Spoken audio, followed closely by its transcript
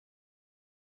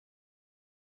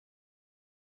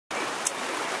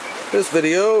This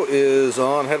video is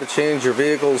on how to change your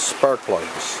vehicle's spark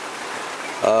plugs.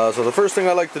 So the first thing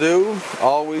I like to do,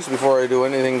 always before I do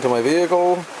anything to my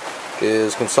vehicle,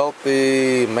 is consult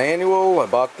the manual. I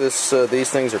bought this. These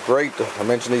things are great. I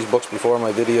mentioned these books before in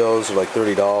my videos, like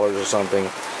 $30 or something.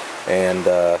 And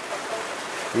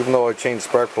even though I've changed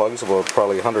spark plugs about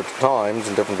probably hundreds of times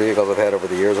in different vehicles I've had over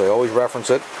the years, I always reference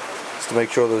it just to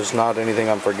make sure there's not anything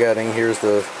I'm forgetting. Here's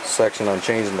the section on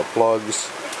changing the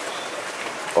plugs.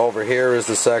 Over here is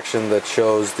the section that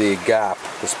shows the gap,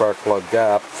 the spark plug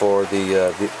gap for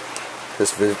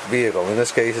this vehicle. In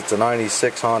this case, it's a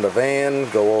 96 Honda van.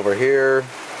 Go over here.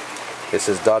 It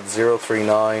says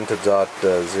 .039 to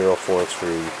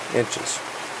 .043 inches.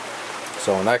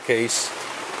 So in that case,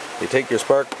 you take your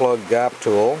spark plug gap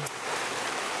tool.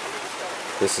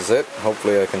 This is it.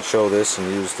 Hopefully I can show this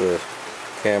and use the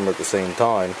camera at the same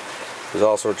time. There's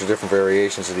all sorts of different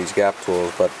variations of these gap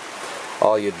tools, but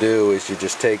all you do is you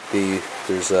just take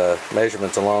there's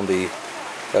measurements along the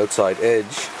outside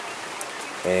edge,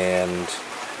 and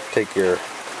take your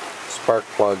spark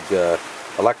plug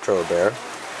electrode there,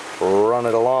 run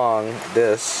it along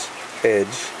this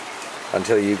edge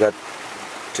until you got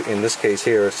to, in this case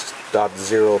here, it's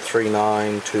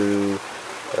 .039 to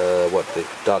the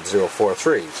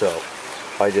 .043. So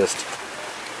I just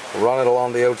run it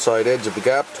along the outside edge of the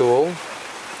gap tool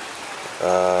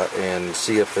and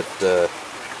see if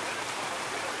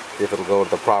it'll go to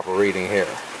the proper reading here.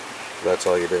 That's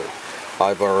all you do.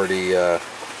 I've already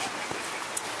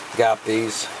gapped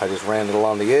these. I just ran it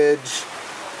along the edge.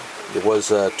 It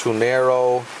was too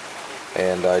narrow,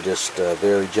 and I just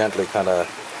very gently kind of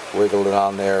wiggled it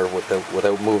on there without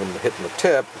hitting the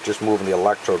tip, just moving the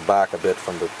electrode back a bit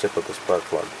from the tip of the spark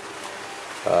plug.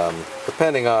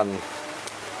 Depending on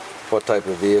what type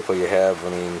of vehicle you have, I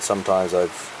mean, sometimes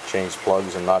I've changed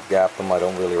plugs and not gapped them. I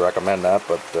don't really recommend that,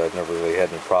 but I've never really had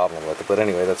any problem with it. But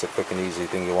anyway, that's a quick and easy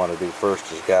thing you want to do first,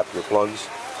 is gap your plugs.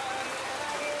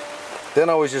 Then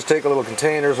I always just take a little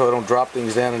container so I don't drop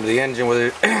things down into the engine with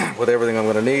it, with everything I'm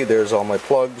going to need. There's all my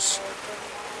plugs.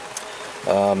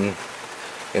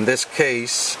 In this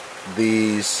case,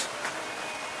 these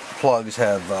plugs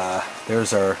have,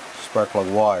 there's our spark plug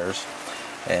wires,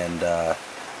 and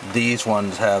these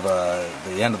ones have,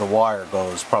 the end of the wire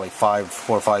goes probably 4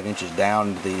 or 5 inches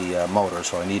down the motor,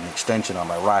 so I need an extension on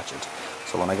my ratchet.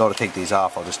 So when I go to take these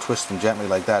off, I'll just twist them gently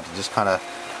like that to just kind of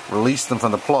release them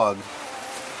from the plug,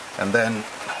 and then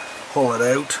pull it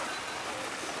out.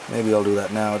 Maybe I'll do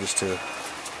that now just to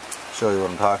show you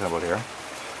what I'm talking about here.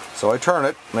 So I turn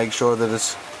it, make sure that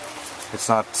it's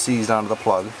not seized onto the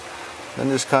plug, then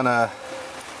just kind of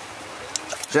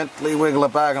gently wiggle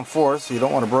it back and forth so you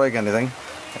don't want to break anything.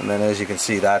 And then, as you can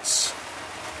see, that's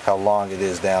how long it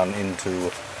is down into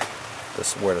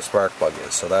this, where the spark plug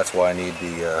is. So that's why I need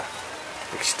the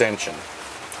extension,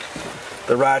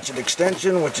 the ratchet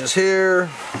extension, which is here.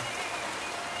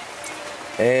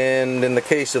 And in the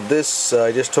case of this,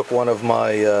 I just took one of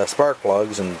my spark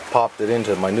plugs and popped it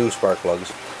into my new spark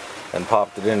plugs, and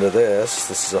popped it into this.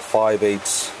 This is a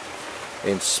 5/8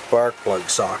 inch spark plug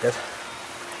socket,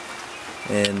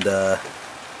 and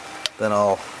then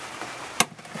I'll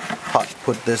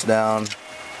put this down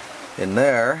in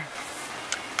there,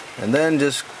 and then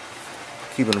just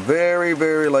keeping very,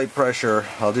 very light pressure,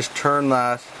 I'll just turn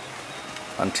that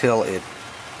until it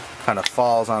kind of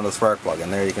falls onto the spark plug,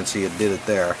 and there you can see it did it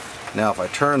there. Now if I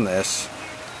turn this,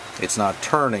 it's not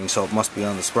turning, so it must be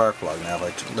on the spark plug. Now if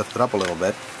I lift it up a little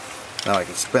bit, now I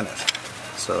can spin it.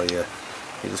 So you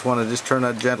just want to just turn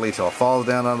that gently till it falls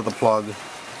down onto the plug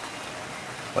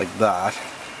like that.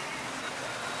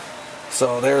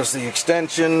 So there's the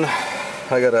extension.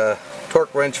 I got a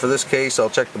torque wrench for this case. I'll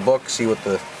check the book, see what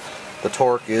the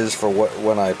torque is for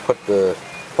when I put the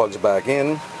plugs back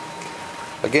in.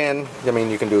 Again, I mean,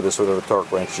 you can do this with a torque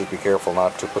wrench. Just be careful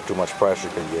not to put too much pressure,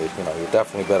 because you're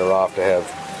definitely better off to have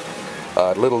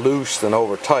a little loose than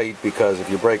over tight, because if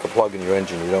you break a plug in your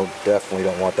engine, you definitely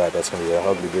don't want that. That's going to be an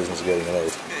ugly business getting it out.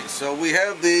 Okay, so we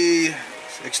have the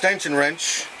extension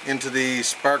wrench into the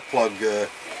spark plug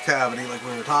cavity like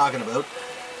we were talking about.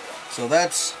 So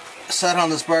that's set on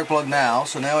the spark plug now.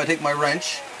 So now I take my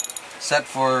wrench, set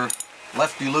for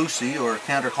lefty-loosey or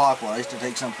counterclockwise to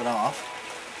take something off.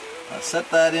 I set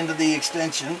that into the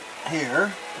extension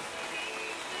here,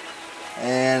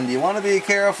 and you want to be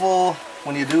careful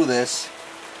when you do this.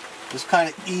 Just kind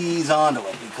of ease onto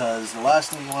it, because the last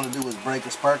thing you want to do is break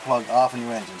a spark plug off in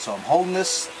your engine. So I'm holding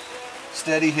this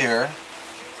steady here,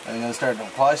 and I'm going to start to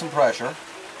apply some pressure.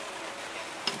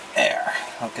 There.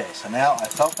 Okay, so now I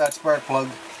felt that spark plug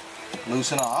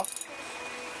loosen off.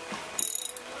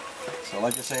 So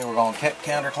like I say, we're going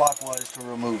counterclockwise to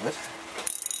remove it.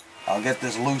 I'll get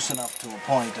this loosened up to a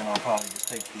point, and I'll probably just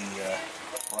take the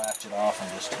ratchet off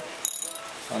and just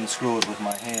unscrew it with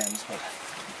my hands. But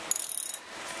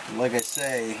like I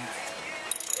say,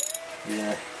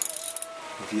 yeah,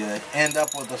 if you end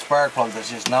up with a spark plug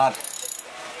that's just not,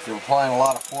 you're applying a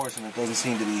lot of force and it doesn't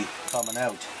seem to be coming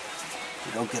out,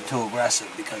 you don't get too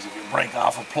aggressive, because if you break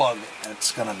off a plug,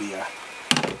 it's going to be a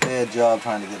bad job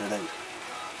trying to get it out.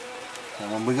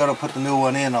 And when we go to put the new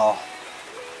one in, I'll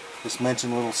just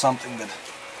mention a little something that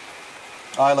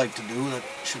I like to do that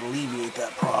should alleviate that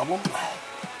problem.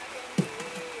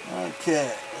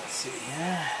 Okay, let's see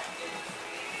here.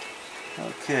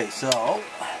 Okay, so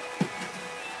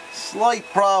slight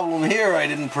problem here I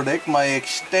didn't predict. My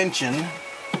extension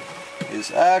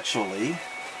is actually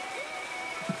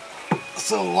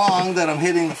so long that I'm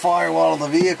hitting the firewall of the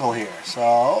vehicle here.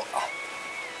 So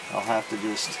I'll have to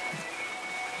just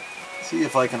see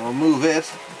if I can remove it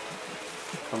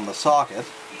from the socket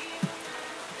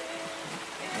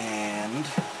and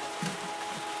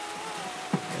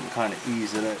kind of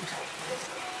ease it out.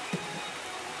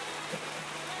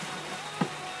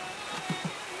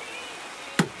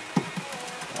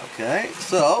 Okay,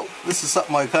 so this is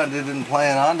something I kind of didn't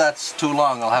plan on. That's too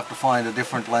long. I'll have to find a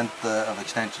different length of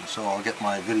extension, so I'll get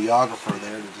my videographer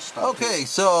there to just stop. Okay,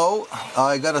 so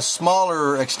I got a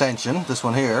smaller extension, this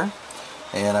one here,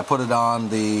 and I put it on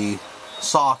the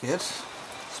socket,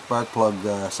 spark plug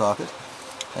socket,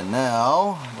 and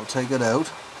now we'll take it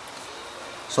out.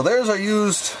 So there's our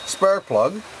used spark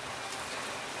plug.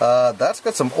 That's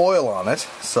got some oil on it,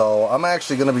 so I'm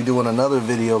actually going to be doing another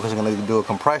video because I'm going to do a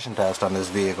compression test on this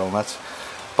vehicle.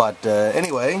 But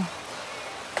anyway,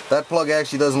 that plug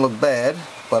actually doesn't look bad,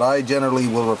 but I generally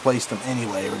will replace them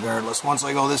anyway, regardless. Once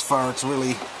I go this far, it's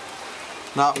really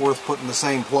not worth putting the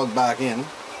same plug back in.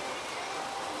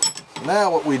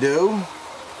 Now what we do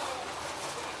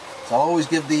is I'll always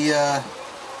give the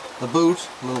boot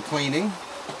a little cleaning,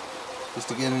 just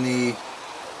to get any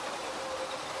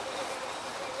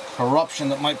corruption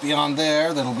that might be on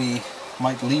there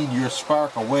might lead your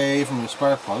spark away from your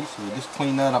spark plug. So we just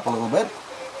clean that up a little bit.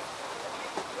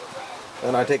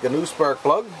 Then I take a new spark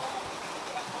plug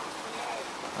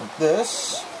like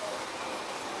this.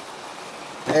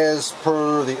 As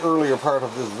per the earlier part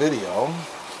of this video,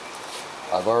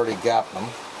 I've already gapped them.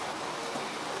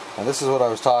 And this is what I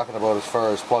was talking about as far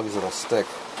as plugs that'll stick.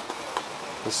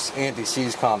 This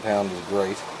anti-seize compound is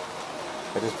great.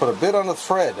 I just put a bit on the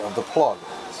thread of the plug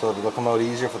so it'll come out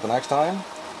easier for the next time.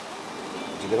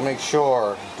 But you gotta make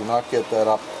sure, do not get that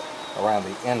up around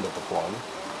the end of the plug.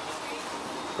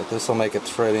 But this will make it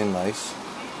thread in nice.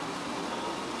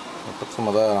 I'll put some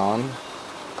of that on.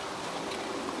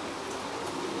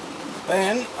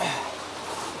 Then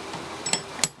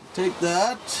take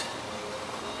that,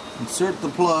 insert the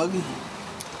plug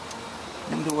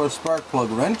into our spark plug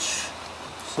wrench.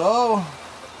 So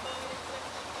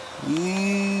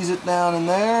ease it down in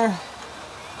there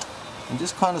and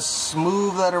just kind of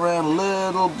smooth that around a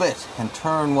little bit and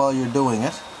turn while you're doing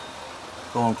it.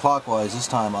 Going clockwise this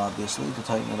time, obviously, to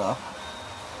tighten it up.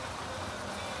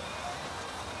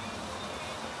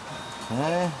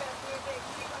 Okay.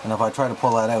 And if I try to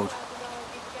pull that out,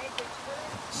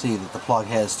 see that the plug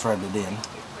has threaded in.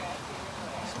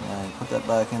 So now you put that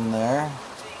back in there,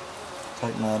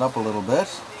 tighten that up a little bit.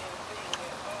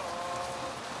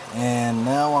 And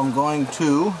now I'm going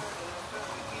to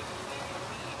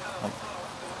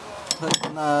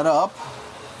tighten that up,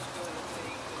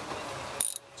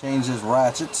 change this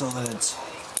ratchet so that it's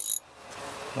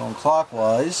going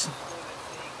clockwise.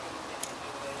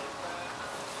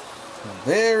 So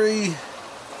very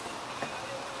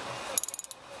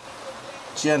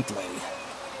gently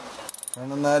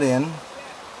turning that in.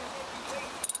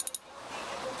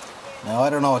 Now I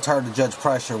don't know, it's hard to judge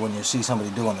pressure when you see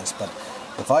somebody doing this, but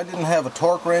if I didn't have a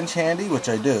torque wrench handy, which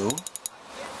I do,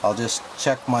 I'll just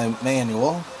check my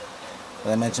manual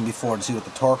that I mentioned before to see what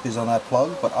the torque is on that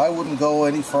plug, but I wouldn't go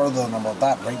any further than about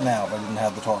that right now if I didn't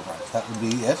have the torque wrench. That would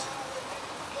be it.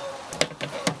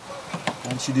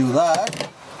 Once you do that,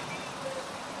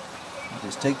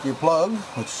 just take your plug,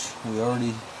 which we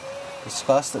already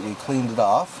discussed that we cleaned it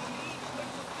off.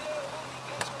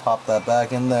 Just pop that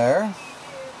back in there,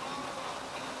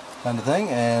 kind of thing,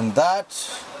 and that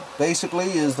basically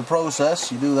is the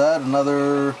process. You do that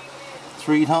another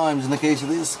 3 times in the case of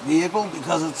this vehicle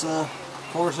because it's a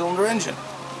 4-cylinder engine.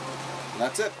 And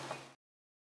that's it.